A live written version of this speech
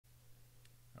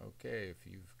Okay, if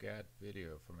you've got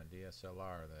video from a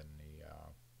DSLR, then the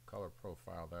color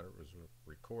profile that it was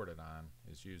recorded on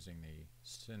is using the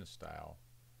Cinestyle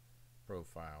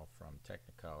Profile from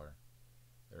Technicolor.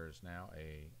 There is now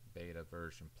a beta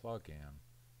version plugin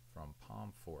from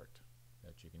Pomfort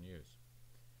that you can use.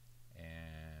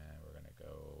 And we're going to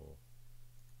go,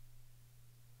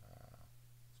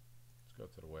 let's go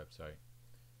to the website.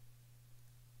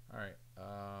 Alright,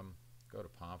 go to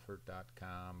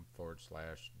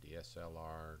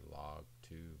pomfort.com/DSLR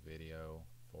log2video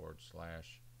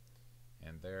 /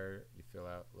 and there you fill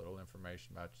out a little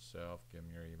information about yourself, give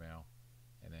them your email,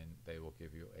 and then they will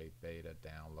give you a beta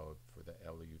download for the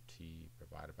LUT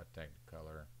provided by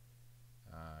Technicolor.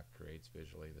 Creates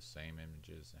visually the same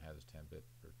images and has 10-bit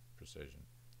precision.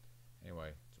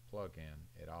 Anyway, it's a plug-in.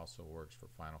 It also works for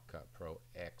Final Cut Pro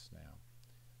X now.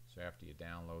 So after you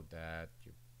download that,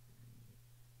 you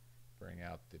bring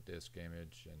out the disk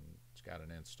image, and it's got an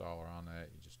installer on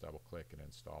that. You just double click, it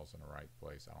installs in the right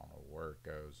place. I don't know where it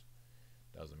goes,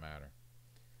 doesn't matter.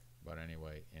 But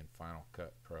anyway, in Final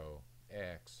Cut Pro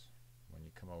X, when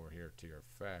you come over here to your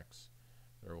effects,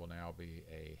 there will now be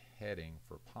a heading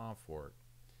for Pomfort,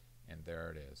 and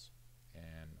there it is.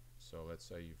 And so let's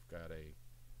say you've got a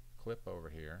clip over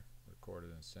here recorded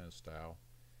in Cinestyle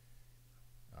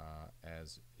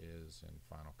as is in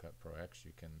Final Cut Pro X.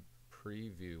 You can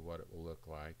preview what it will look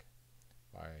like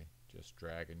by just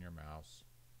dragging your mouse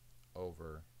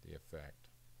over the effect.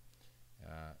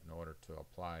 In order to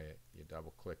apply it, you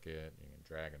double click it, you can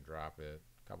drag and drop it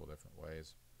a couple different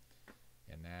ways,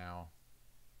 and now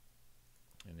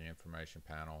in the information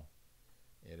panel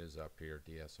it is up here,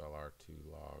 DSLR2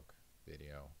 log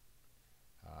video.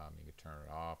 You can turn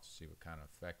it off, see what kind of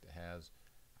effect it has.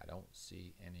 I don't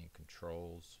see any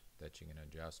controls that you can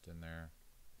adjust in there,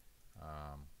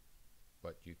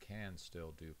 but you can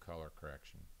still do color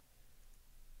correction.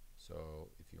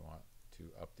 So if you want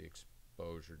to up the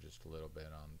exposure just a little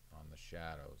bit on the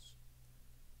shadows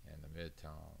and the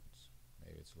midtones,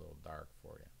 maybe it's a little dark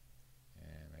for you,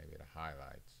 and maybe the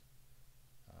highlights,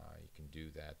 you can do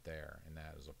that there, and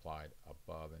that is applied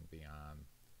above and beyond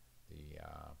the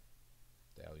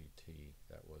LUT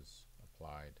that was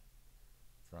applied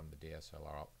from the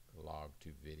DSLR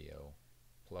log2 video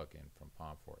plugin from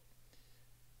Pomfort.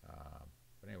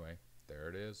 But anyway, there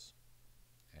it is,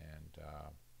 and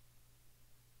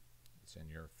it's in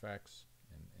your effects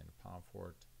in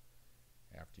Pomfort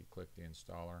after you click the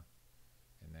installer,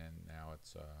 and then now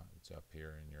it's up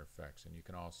here in your effects. And you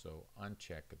can also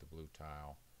uncheck the blue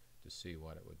tile to see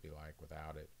what it would be like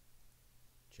without it.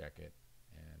 Check it,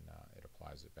 and it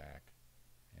applies it back,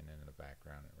 and then in the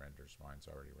background it renders. Mine's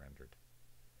already rendered.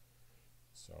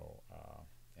 So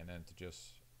and then to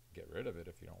just get rid of it,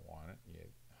 if you don't want it,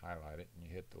 you highlight it and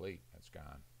you hit delete. It's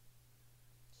gone.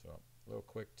 So a little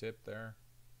quick tip there.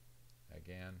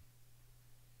 Again,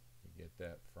 you get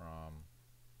that from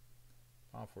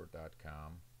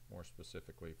pomfort.com, more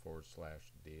specifically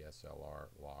 /DSLR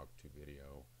log2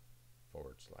 video /.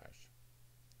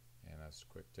 And that's a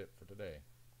quick tip for today.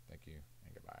 Thank you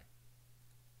and goodbye.